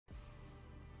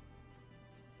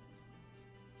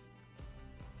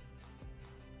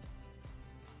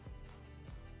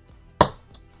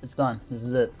It's done. This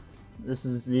is it. This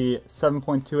is the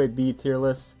 7.28B tier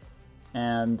list,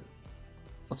 and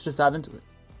let's just dive into it.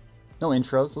 No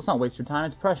intros. Let's not waste your time.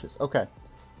 It's precious. Okay,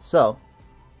 so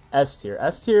S tier.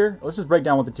 S tier. Let's just break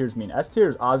down what the tiers mean. S tier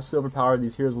is obviously overpowered.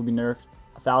 These heroes will be nerfed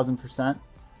 1000%.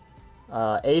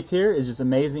 A tier is just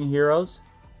amazing heroes.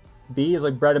 B is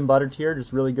like bread and butter tier,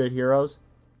 just really good heroes.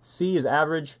 C is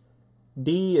average.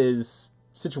 D is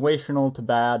situational to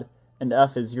bad. And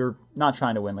F is you're not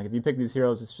trying to win. Like if you pick these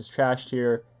heroes, it's just trash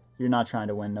tier. You're not trying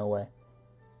to win, no way.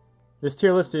 This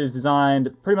tier list is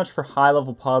designed pretty much for high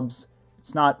level pubs.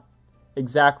 It's not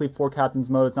exactly for captain's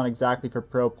mode. It's not exactly for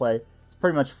pro play. It's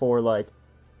pretty much for like,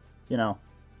 you know,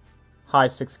 high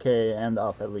 6K and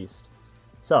up at least.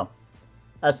 So,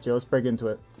 S tier, let's break into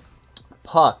it.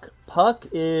 Puck. Puck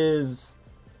is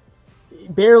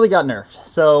barely got nerfed.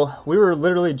 So we were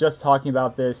literally just talking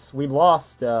about this. We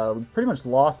lost, we pretty much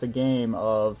lost a game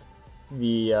of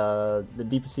the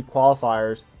DPC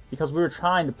qualifiers because we were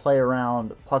trying to play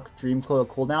around Puck Dream Coil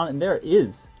cooldown, and there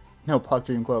is no Puck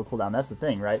Dream Coil cooldown. That's the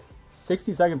thing, right?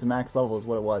 60 seconds of max level is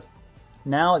what it was.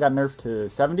 Now it got nerfed to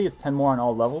 70. It's 10 more on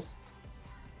all levels.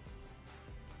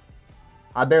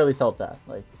 I barely felt that.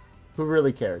 Like, who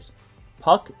really cares?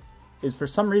 Puck is for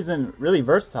some reason really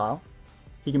versatile.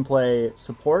 He can play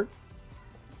support,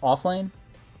 offlane,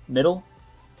 middle,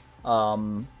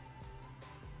 and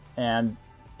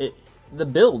the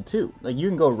build too. Like you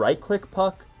can go right-click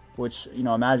Puck, which, you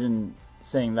know, imagine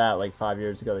saying that like 5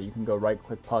 years ago that you can go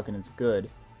right-click Puck and it's good.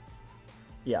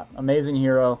 Yeah, amazing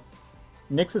hero.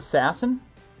 Nyx Assassin,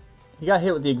 he got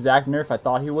hit with the exact nerf I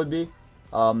thought he would be.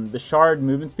 The shard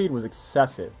movement speed was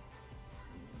excessive.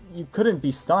 You couldn't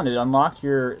be stunned. It unlocked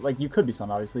your, like, you could be stunned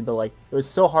obviously, but like it was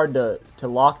so hard to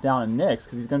lock down a Nyx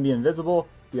because he's going to be invisible.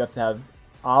 You have to have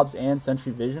obs and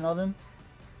sentry vision of him.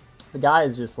 The guy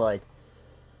is just like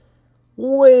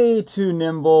way too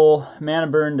nimble. Mana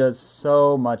burn does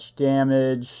so much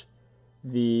damage.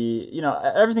 You know,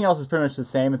 everything else is pretty much the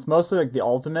same. It's mostly like the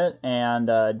ultimate and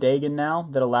Dagon now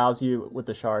that allows you, with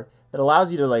the shard, that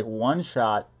allows you to like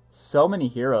one-shot so many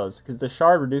heroes because the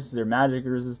shard reduces their magic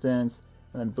resistance.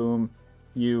 And then boom,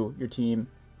 your team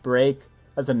break.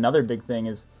 That's another big thing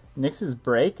is Nyx's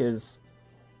break is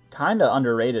kind of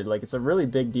underrated. Like it's a really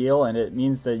big deal, and it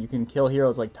means that you can kill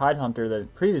heroes like Tidehunter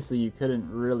that previously you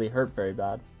couldn't really hurt very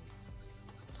bad.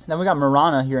 Then we got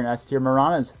Mirana here in S tier.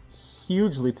 Mirana is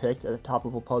hugely picked at top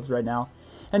level pubs right now,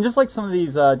 and just like some of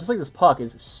these, just like this Puck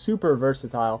is super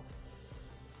versatile.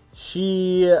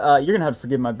 She, you're gonna have to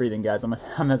forgive my breathing, guys. I'm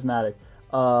asthmatic.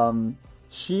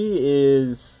 She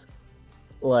is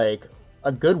like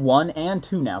a good 1 and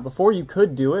 2 now. Before you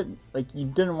could do it, like you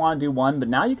didn't want to do 1, but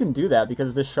now you can do that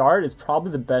because the shard is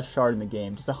probably the best shard in the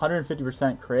game. Just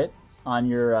 150% crit on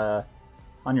your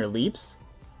leaps.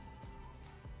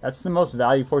 That's the most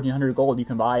value 1400 gold you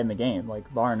can buy in the game,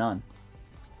 like bar none.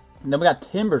 And then we got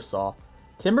Timbersaw.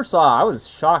 Timbersaw, I was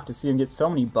shocked to see him get so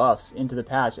many buffs into the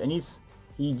patch, and he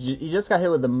just got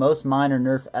hit with the most minor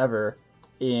nerf ever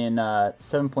in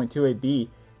 7.28B.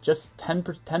 Just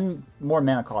 10 more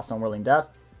mana cost on Whirling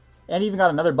Death. And even got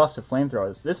another buff to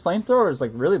Flamethrowers. This Flamethrower is like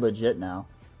really legit now.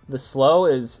 The slow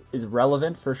is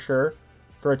relevant for sure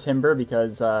for a Timber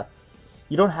because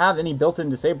you don't have any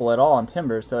built-in disable at all on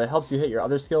Timber, so it helps you hit your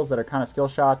other skills that are kind of skill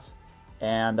shots.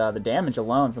 And the damage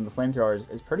alone from the Flamethrower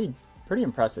is pretty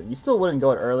impressive. You still wouldn't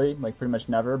go it early, like pretty much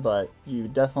never, but you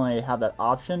definitely have that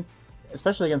option,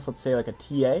 especially against, let's say, like a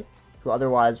TA, who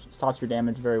otherwise stops your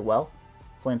damage very well.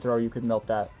 Flamethrower, you could melt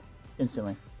that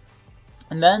instantly.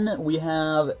 And then we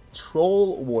have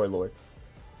Troll Warlord.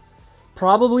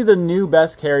 Probably the new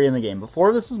best carry in the game.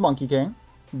 Before this was Monkey King,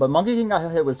 but Monkey King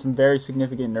got hit with some very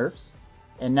significant nerfs.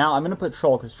 And now I'm going to put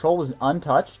Troll because Troll was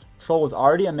untouched. Troll was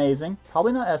already amazing.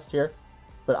 Probably not S tier,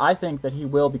 but I think that he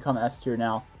will become S tier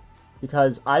now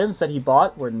because items that he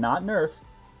bought were not nerfed,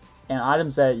 and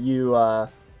items that you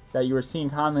were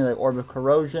seeing commonly, like Orb of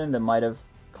Corrosion, that might have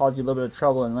caused you a little bit of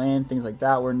trouble in lane, things like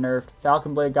that were nerfed.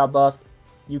 Falcon Blade got buffed.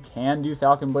 You can do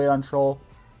Falcon Blade on Troll,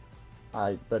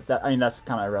 but that, I mean, that's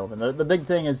kind of irrelevant. The big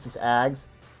thing is this Ags.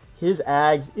 His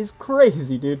Ags is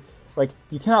crazy, dude. Like,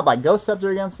 you cannot buy Ghost Scepter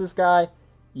against this guy.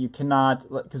 You cannot,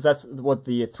 because that's what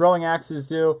the throwing axes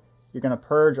do. You're going to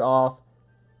purge off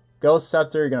Ghost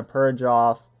Scepter, you're going to purge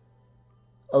off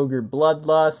Ogre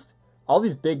Bloodlust. All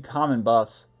these big common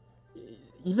buffs.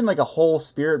 Even like a whole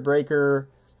Spirit Breaker,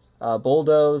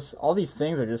 Bulldoze, all these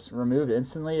things are just removed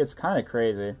instantly. It's kind of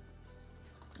crazy.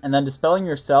 And then Dispelling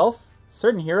Yourself,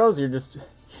 certain heroes,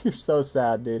 you're so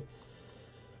sad, dude.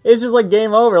 It's just like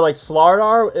game over. Like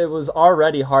Slardar, it was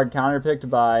already hard counterpicked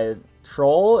by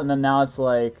Troll, and then now it's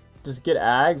like, just get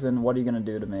Ags, and what are you going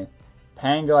to do to me?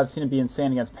 Pango, I've seen it be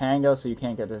insane against Pango, so you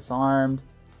can't get disarmed.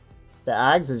 The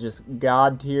Ags is just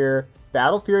god tier.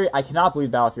 Battle Fury, I cannot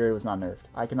believe Battle Fury was not nerfed.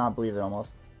 I cannot believe it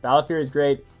almost. Battle Fury is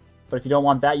great, but if you don't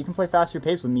want that, you can play faster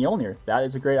pace with Mjolnir. That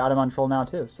is a great item on Troll now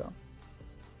too, so.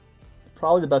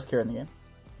 Probably the best carry in the game.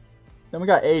 Then we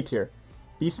got A tier.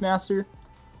 Beastmaster.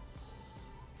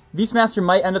 Beastmaster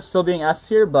might end up still being S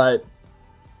tier, but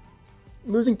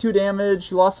losing 2 damage,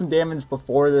 he lost some damage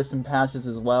before this in patches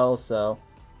as well, so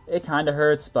it kind of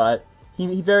hurts, but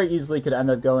he very easily could end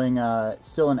up going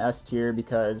still in S tier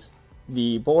because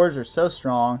the boards are so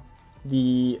strong.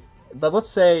 But let's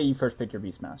say you first pick your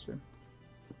Beastmaster.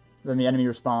 Then the enemy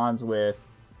responds with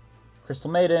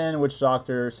Crystal Maiden, Witch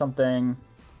Doctor, something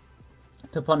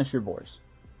to punish your boars.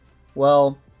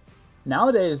 Well,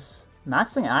 nowadays,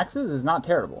 maxing axes is not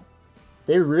terrible.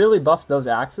 They really buffed those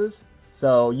axes,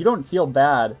 so you don't feel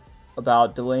bad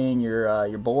about delaying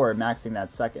your board maxing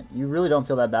that second. You really don't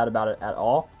feel that bad about it at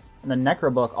all. And the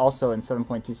Necro Book, also in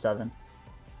 7.27,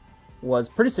 was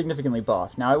pretty significantly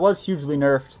buffed. Now, it was hugely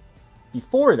nerfed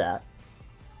before that,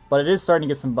 but it is starting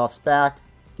to get some buffs back,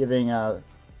 giving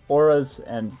auras,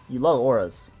 and you love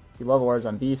auras. You love auras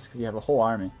on Beasts because you have a whole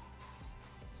army.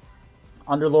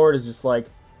 Underlord is just like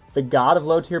the god of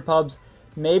low tier pubs.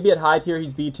 Maybe at high tier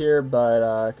he's B tier,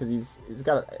 but because he's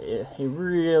got a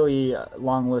really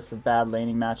long list of bad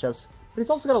laning matchups, but he's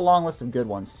also got a long list of good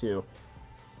ones too.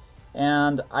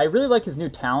 And I really like his new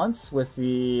talents with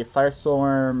the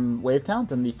Firestorm wave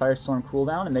count and the Firestorm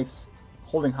cooldown. It makes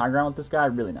holding high ground with this guy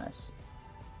really nice.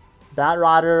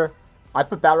 Batrider, I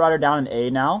put Batrider down in A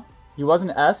now. He was an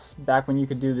S back when you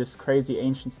could do this crazy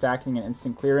ancient stacking and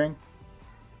instant clearing,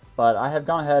 but I have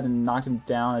gone ahead and knocked him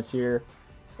down a tier.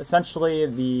 Essentially,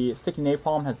 the Sticky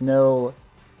Napalm has no...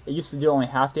 It used to do only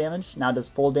half damage, now it does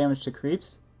full damage to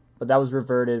creeps, but that was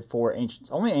reverted for Ancients.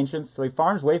 Only Ancients, so he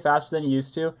farms way faster than he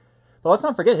used to. But let's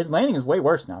not forget, his laning is way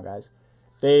worse now, guys.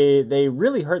 They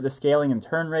really hurt the scaling and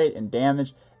turn rate and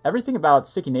damage. Everything about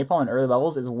Sticky Napalm in early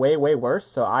levels is way, way worse,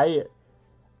 so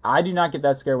I do not get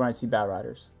that scared when I see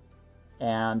Batriders.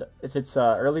 And if it's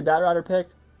an early Batrider pick,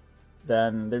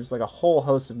 then there's like a whole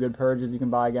host of good purges you can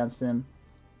buy against him.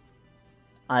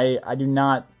 I do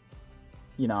not,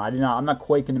 I'm not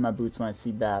quaking in my boots when I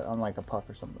see Bat, unlike a Puck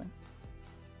or something.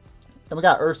 Then we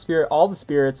got Earth Spirit. All the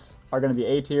spirits are going to be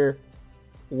A tier.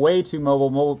 Way too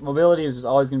mobile. Mobility is just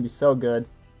always going to be so good.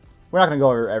 We're not going to go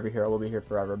over every hero. We'll be here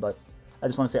forever, but I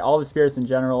just want to say all the spirits in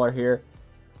general are here.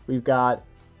 We've got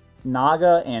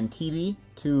Naga and TB,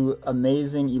 2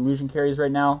 amazing illusion carries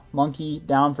right now. Monkey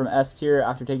down from S tier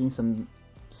after taking some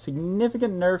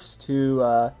significant nerfs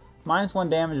to -1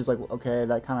 damage is like, okay,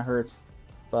 that kind of hurts.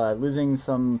 But losing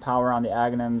some power on the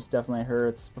Aghanims definitely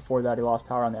hurts. Before that, he lost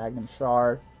power on the Aghanim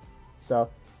Shard. So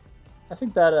I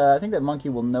think that Monkey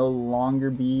will no longer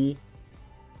be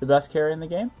the best carry in the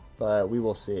game, but we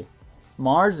will see.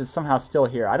 Mars is somehow still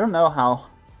here. I don't know how.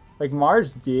 Like,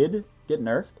 Mars did get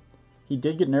nerfed. He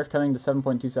did get nerfed coming to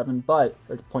 7.27,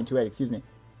 or 0.28, excuse me.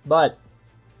 But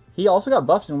he also got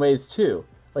buffed in ways too.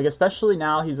 Like, especially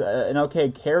now he's an okay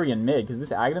carry in mid, because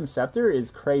this Aghanim Scepter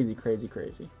is crazy, crazy,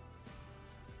 crazy.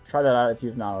 Try that out if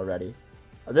you've not already.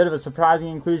 A bit of a surprising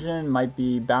inclusion might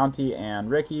be Bounty and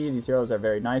Ricky. These heroes are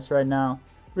very nice right now.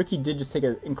 Ricky did just take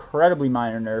an incredibly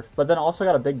minor nerf, but then also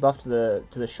got a big buff to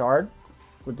the Shard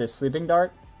with this Sleeping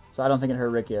Dart, so I don't think it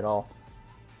hurt Ricky at all.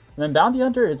 And then Bounty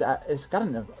Hunter is got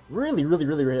a really, really,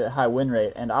 really, really high win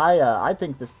rate, and I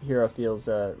think this hero feels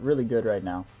really good right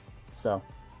now. So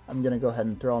I'm gonna go ahead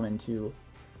and throw him into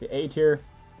the A tier.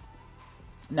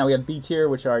 Now we have B tier,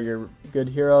 which are your good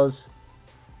heroes.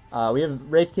 We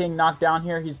have Wraith King knocked down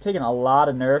here. He's taken a lot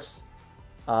of nerfs,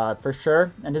 for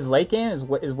sure, and his late game is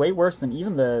way worse than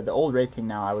even the old Wraith King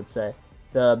now, I would say.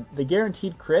 The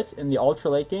guaranteed crit in the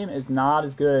ultra late game is not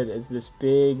as good as this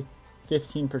big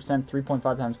 15%,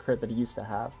 3.5 times crit that he used to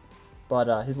have.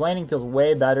 But his laning feels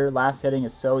way better. Last hitting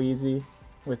is so easy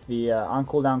with the on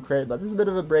cooldown crit, but this is a bit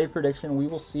of a brave prediction. We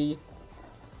will see.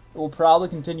 It will probably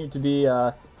continue to be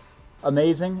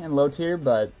amazing in low tier,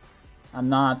 but I'm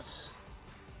not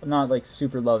like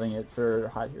super loving it for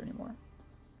high tier anymore.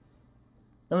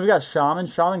 Then we've got Shaman.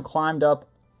 Shaman climbed up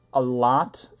a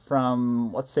lot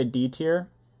from, let's say, D tier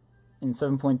in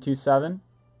 7.27.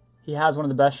 He has one of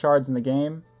the best shards in the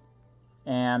game.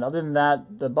 And other than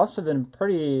that, the buffs have been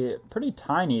pretty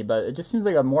tiny, but it just seems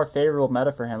like a more favorable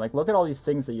meta for him. Like, look at all these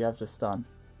things that you have to stun.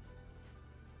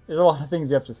 There's a lot of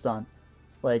things you have to stun.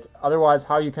 Like, otherwise,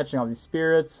 how are you catching all these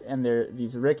spirits and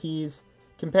these Rickies?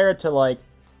 Compare it to, like,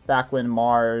 back when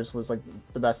Mars was, like,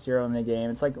 the best hero in the game.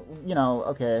 It's like,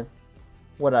 okay,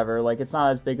 whatever. Like, it's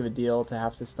not as big of a deal to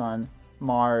have to stun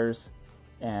Mars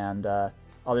and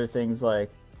Other things like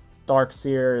Dark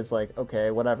Seer is like,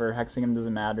 okay, whatever, hexing him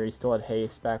doesn't matter. He still had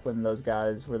haste back when those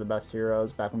guys were the best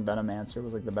heroes, back when Venomancer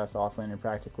was like the best offlaner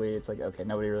practically. It's like, okay,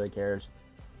 nobody really cares.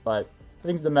 But I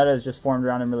think the meta has just formed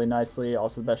around him really nicely.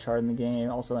 Also the best shard in the game.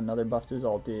 Also another buff to his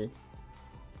ulti.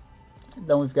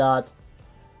 Then we've got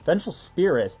Vengeful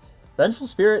Spirit. Vengeful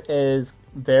Spirit is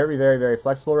very, very, very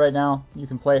flexible right now. You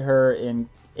can play her in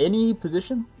any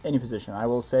position. Any position. I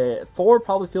will say 4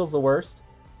 probably feels the worst,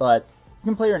 but you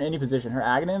can play her in any position. Her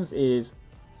Aghanims is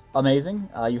amazing.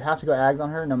 You have to go Aghs on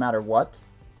her no matter what.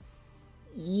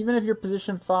 Even if you're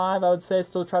position 5, I would say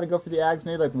still try to go for the Aghs.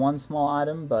 Maybe like one small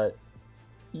item, but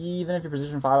even if you're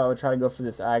position 5, I would try to go for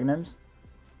this Aghanims.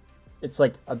 It's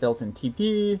like a built-in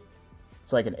TP.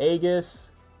 It's like an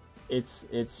Aegis. It's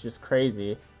just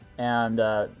crazy. And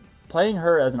playing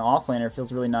her as an offlaner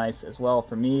feels really nice as well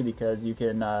for me because you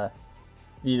can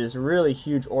be this really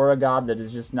huge aura god that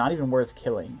is just not even worth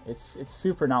killing. It's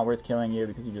super not worth killing you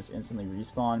because you just instantly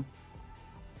respawn.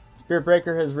 Spirit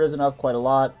Breaker has risen up quite a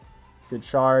lot. Good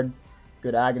shard,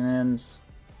 good Aghanims.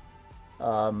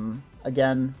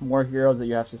 Again, more heroes that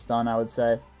you have to stun, I would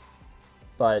say.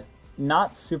 But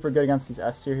not super good against these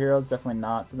S tier heroes, definitely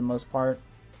not for the most part.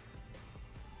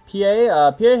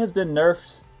 PA has been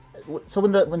nerfed. So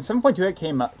when 7.28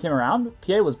 came around,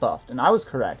 PA was buffed, and I was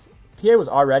correct. PA was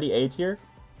already A tier,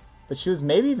 but she was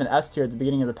maybe even S tier at the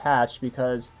beginning of the patch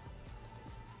because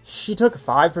she took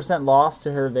 5% loss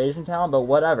to her evasion talent, but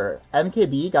whatever.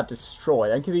 MKB got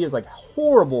destroyed. MKB is like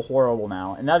horrible, horrible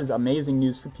now, and that is amazing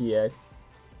news for PA.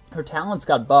 Her talents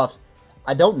got buffed.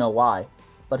 I don't know why,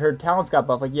 but her talents got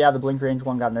buffed. Like, yeah, the blink range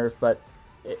one got nerfed, but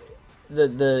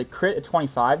the crit at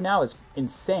 25 now is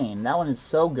insane. That one is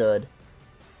so good.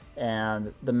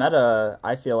 And the meta,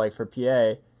 I feel like, for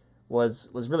PA was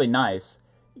really nice.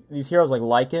 These heroes like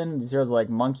Lycan, these heroes like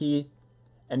Monkey,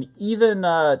 and even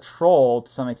Troll, to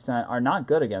some extent, are not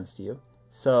good against you.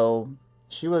 So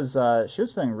she was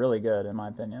feeling really good, in my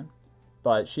opinion.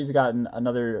 But she's gotten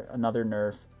another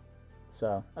nerf.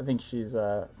 So I think she's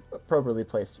appropriately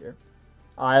placed here.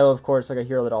 Io, of course, like a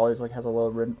hero that always like has a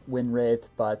low win rate,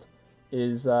 but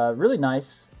is really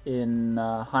nice in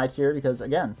high tier because,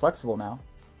 again, flexible now.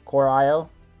 Core Io,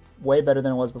 way better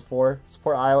than it was before.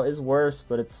 Support Io is worse,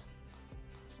 but it's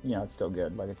still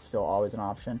good. Like, it's still always an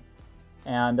option.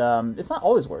 And it's not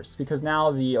always worse because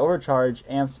now the overcharge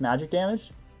amps magic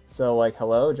damage. So like,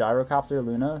 hello, Gyrocopter,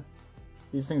 Luna,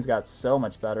 these things got so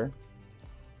much better.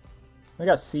 We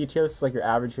got C tier. This is like your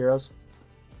average heroes.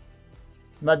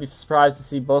 You might be surprised to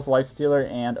see both Lifestealer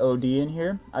and OD in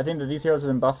here. I think that these heroes have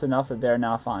been buffed enough that they're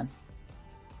now fine.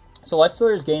 So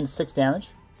Lifestealer has gained 6 damage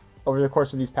over the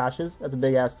course of these patches. That's a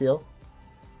big ass deal.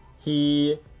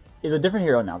 He is a different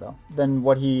hero now though than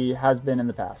what he has been in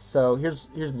the past. So here's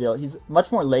the deal. He's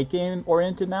much more late game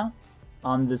oriented now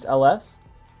on this LS.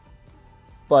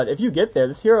 But if you get there,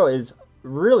 this hero is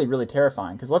really, really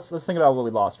terrifying. Because let's think about what we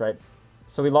lost, right?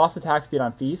 So we lost attack speed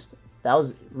on Feast. That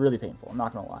was really painful, I'm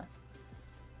not gonna lie.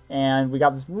 And we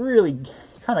got this really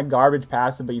kind of garbage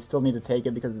passive, but you still need to take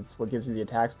it because it's what gives you the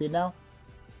attack speed now.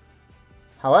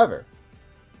 However,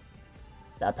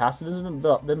 that passive has been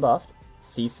buffed.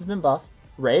 Feast has been buffed.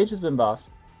 Rage has been buffed.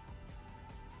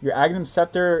 Your Aghanim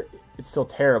Scepter, it's still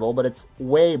terrible, but it's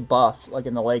way buffed, like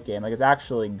in the late game. Like, it's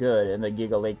actually good in the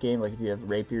Giga late game, like if you have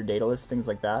Rapier, Daedalus, things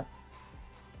like that.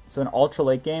 So in Ultra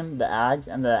late game, the Aghs,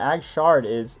 and the Ag Shard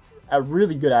is a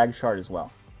really good Ag Shard as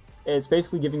well. It's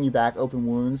basically giving you back open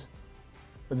wounds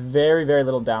with very, very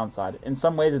little downside. In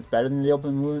some ways, it's better than the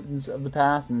open wounds of the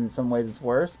past, and in some ways, it's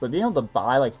worse. But being able to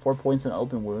buy like 4 points in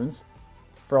open wounds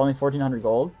for only 1,400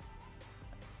 gold,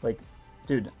 like,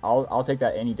 dude, I'll take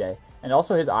that any day. And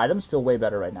also, his items still way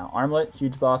better right now. Armlet,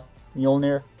 huge buff.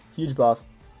 Mjolnir, huge buff.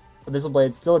 Abyssal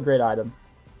Blade, still a great item.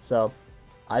 So,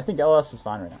 I think LS is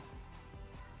fine right now.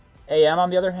 AM,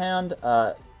 on the other hand,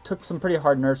 took some pretty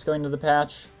hard nerfs going into the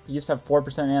patch. He used to have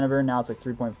 4% Maneuver, now it's like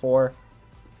 3.4.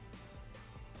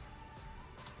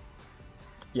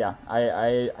 Yeah,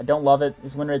 I don't love it.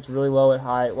 His win rate's really low at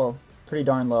high. Well, pretty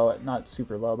darn low. Not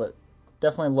super low, but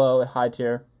definitely low at high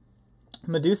tier.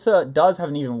 Medusa does have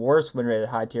an even worse win rate at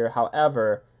high tier.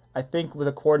 However, I think with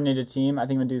a coordinated team, I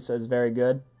think Medusa is very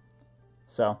good.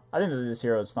 So, I think that this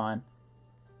hero is fine.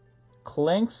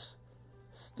 Clinks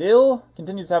still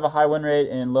continues to have a high win rate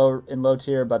in low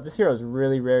tier, but this hero is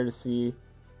really rare to see.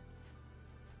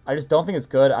 I just don't think it's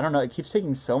good. I don't know, it keeps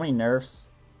taking so many nerfs.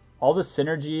 All the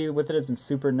synergy with it has been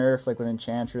super nerfed, like with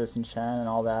Enchantress and Chen and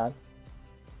all that.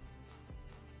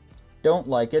 Don't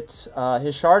like it.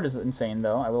 His shard is insane,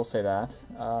 though, I will say that.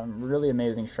 Really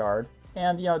amazing shard.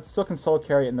 And, you know, it still can solo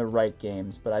carry in the right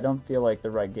games, but I don't feel like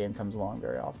the right game comes along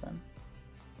very often.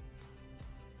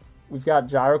 We've got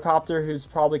Gyrocopter, who's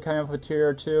probably coming up with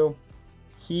tier 2.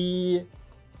 He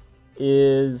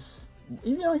is,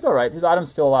 you know, he's alright. His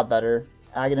items feel a lot better.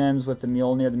 Aghanims with the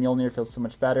Mjolnir feels so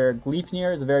much better.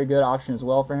 Gleipnir is a very good option as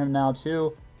well for him now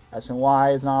too.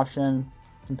 S&Y is an option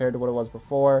compared to what it was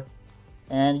before.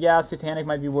 And yeah, Satanic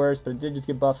might be worse, but it did just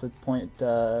get buffed with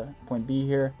point B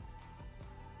here.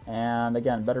 And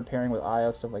again, better pairing with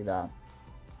Io, stuff like that.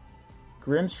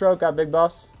 Grimstroke got big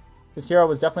buffs. This hero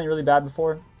was definitely really bad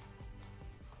before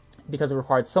because it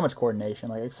required so much coordination,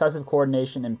 like excessive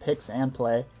coordination in picks and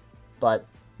play. But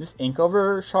this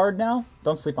Inkover shard now,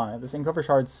 don't sleep on it. This Inkover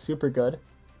shard is super good.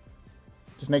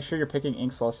 Just make sure you're picking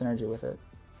Inkswell synergy with it.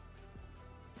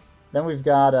 Then we've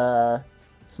got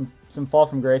some Fall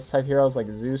from Grace type heroes like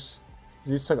Zeus.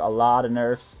 Zeus took a lot of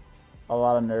nerfs,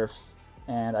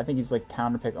 and I think he's like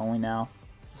counter pick only now.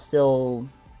 Still,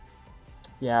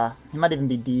 yeah, he might even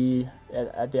be D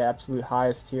at the absolute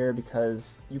highest tier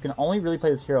because you can only really play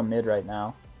this hero mid right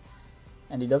now,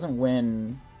 and he doesn't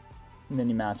win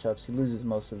many matchups. He loses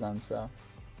most of them, so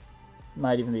it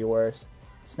might even be worse.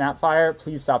 Snapfire,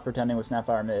 please stop pretending with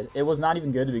Snapfire mid. It was not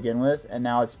even good to begin with, and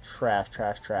now it's trash.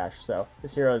 So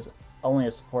this hero is only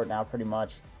a support now, pretty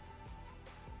much.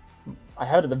 I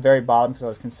have it at the very bottom because I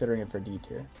was considering it for D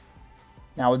tier.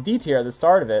 Now with D tier, at the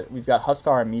start of it, we've got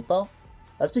Huskar and Meepo.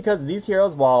 That's because these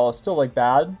heroes, while still like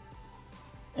bad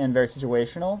and very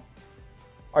situational,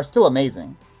 are still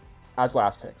amazing as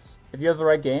last picks. If you have the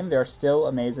right game, they are still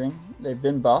amazing. They've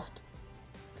been buffed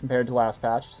compared to last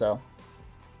patch, so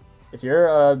if you're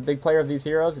a big player of these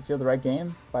heroes, if you have the right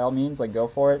game, by all means, like, go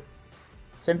for it.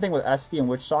 Same thing with SD and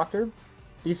Witch Doctor.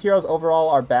 These heroes overall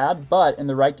are bad, but in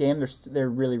the right game, they're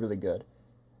really, really good.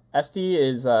 SD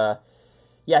is,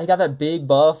 yeah, he got that big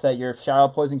buff that your Shadow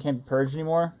Poison can't be purged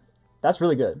anymore. That's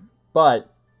really good. But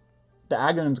the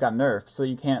Aghanims got nerfed, so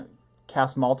you can't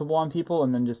cast multiple on people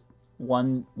and then just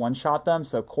one-shot them.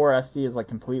 So core SD is like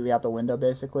completely out the window,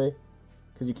 basically,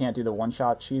 because you can't do the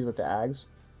one-shot cheese with the Ags.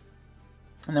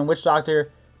 And then Witch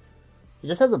Doctor, he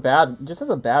just has a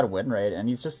bad win rate, and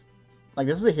he's just like,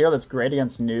 this is a hero that's great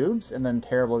against noobs and then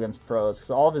terrible against pros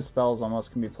because all of his spells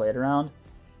almost can be played around.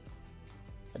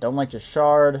 I don't like just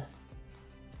Shard.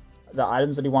 The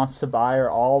items that he wants to buy are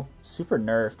all super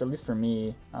nerfed, at least for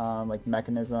me. Like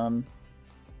Mechanism,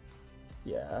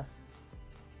 yeah.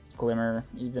 Glimmer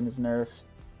even is nerfed.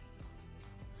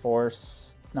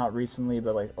 Force, not recently,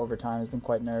 but like over time has been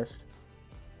quite nerfed.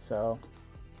 So,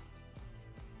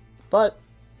 but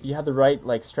you have the right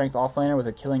like strength offlaner with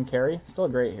a killing carry, still a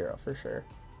great hero for sure.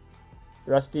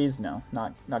 The rest of these, no,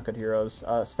 not good heroes.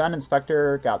 Sven and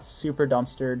Spectre got super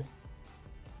dumpstered.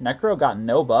 Necro got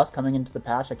no buff coming into the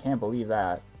patch, I can't believe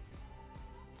that.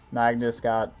 Magnus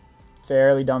got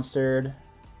fairly dumpstered.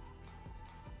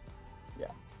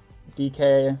 Yeah.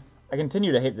 DK, I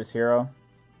continue to hate this hero.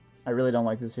 I really don't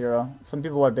like this hero. Some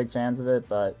people are big fans of it,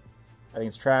 but I think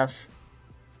it's trash.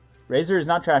 Razor is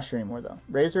not trash anymore, though.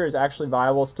 Razor is actually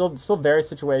viable, still very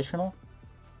situational,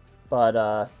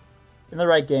 but in the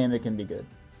right game, it can be good.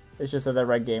 It's just that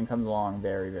right game comes along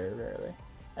very, very rarely.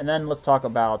 And then let's talk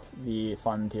about the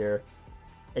fun tier,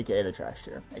 aka the trash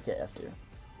tier, aka F tier.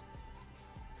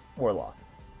 Warlock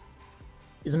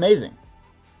is amazing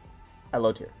at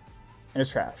low tier, and is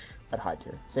trash at high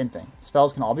tier. Same thing.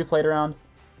 Spells can all be played around,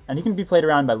 and he can be played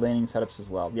around by laning setups as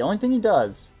well. The only thing he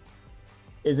does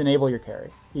is enable your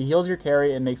carry. He heals your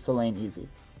carry and makes the lane easy,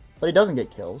 but he doesn't get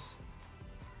kills.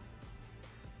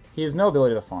 He has no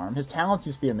ability to farm. His talents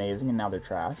used to be amazing, and now they're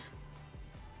trash.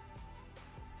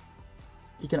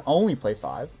 He can only play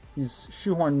 5. He's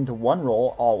shoehorned into one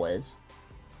role always.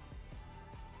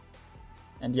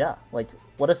 And yeah, like,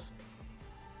 what if,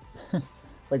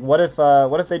 like, what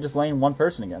if they just lane one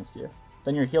person against you?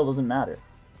 Then your heal doesn't matter.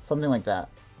 Something like that.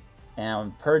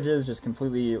 And purges just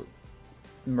completely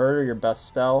murder your best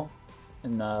spell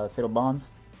in Fatal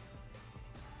Bonds.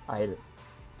 I hate it.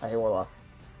 I hate Warlock.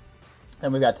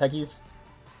 Then we got techies.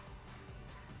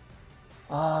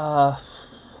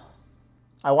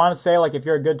 I want to say, like, if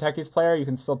you're a good techies player, you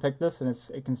can still pick this, and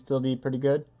it can still be pretty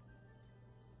good.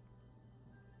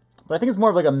 But I think it's more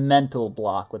of like a mental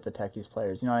block with the techies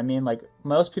players, you know what I mean? Like,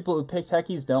 most people who pick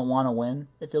techies don't want to win,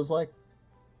 it feels like.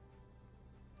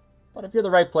 But if you're the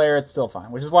right player, it's still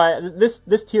fine, which is why this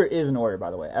tier is in order,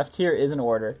 by the way. F tier is in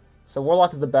order. So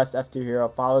Warlock is the best F tier hero,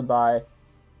 followed by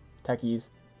techies,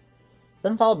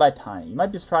 then followed by Tiny. You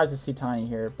might be surprised to see Tiny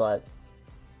here, but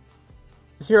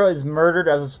this hero is murdered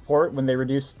as a support when they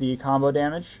reduce the combo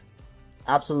damage.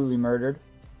 Absolutely murdered.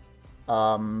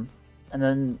 And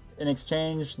then in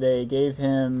exchange, they gave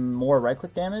him more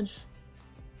right-click damage.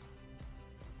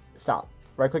 Stop.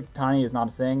 Right-click Tiny is not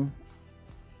a thing.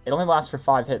 It only lasts for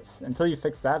 5 hits. Until you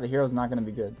fix that, the hero's not going to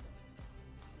be good.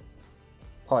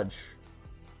 Pudge.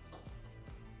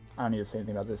 I don't need to say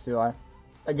anything about this, do I?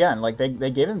 Again, like, they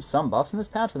gave him some buffs in this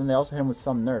patch, but then they also hit him with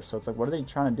some nerfs. So it's like, what are they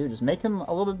trying to do? Just make him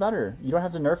a little bit better. You don't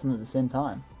have to nerf him at the same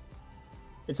time.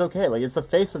 It's okay. Like, it's the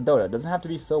face of Dota. It doesn't have to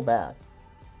be so bad.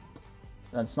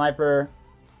 And then Sniper.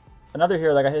 Another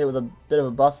hero that got hit with a bit of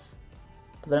a buff,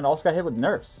 but then it also got hit with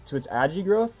nerfs to its agi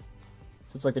growth.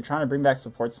 So it's like they're trying to bring back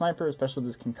Support Sniper, especially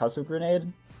with this concussive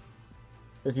grenade.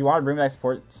 But if you want to bring back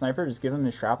Support Sniper, just give him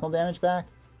his shrapnel damage back.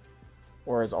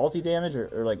 Or his ulti damage,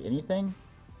 or like anything.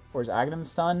 Or his Aghanim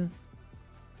stun.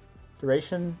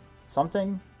 Duration.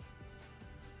 Something.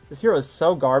 This hero is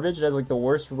so garbage. It has like the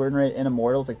worst win rate in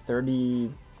Immortals, like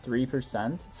 33%.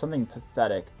 It's something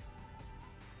pathetic.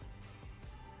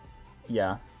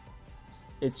 Yeah.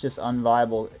 It's just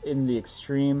unviable in the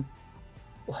extreme.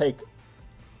 Like,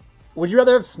 would you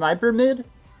rather have Sniper mid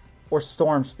or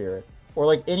Storm Spirit? Or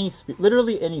like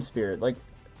literally any spirit. Like,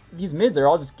 these mids are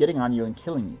all just getting on you and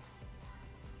killing you.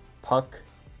 Puck.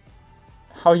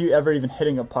 How are you ever even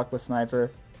hitting a puck with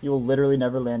Sniper? You will literally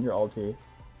never land your ulti.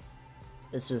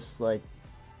 It's just like,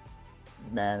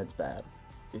 man, it's bad.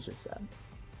 It's just sad.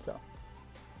 So,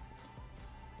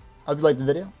 I hope you liked the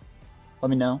video. Let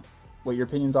me know what your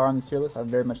opinions are on these tier lists. I'd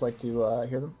very much like to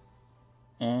hear them.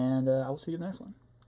 And I will see you in the next one.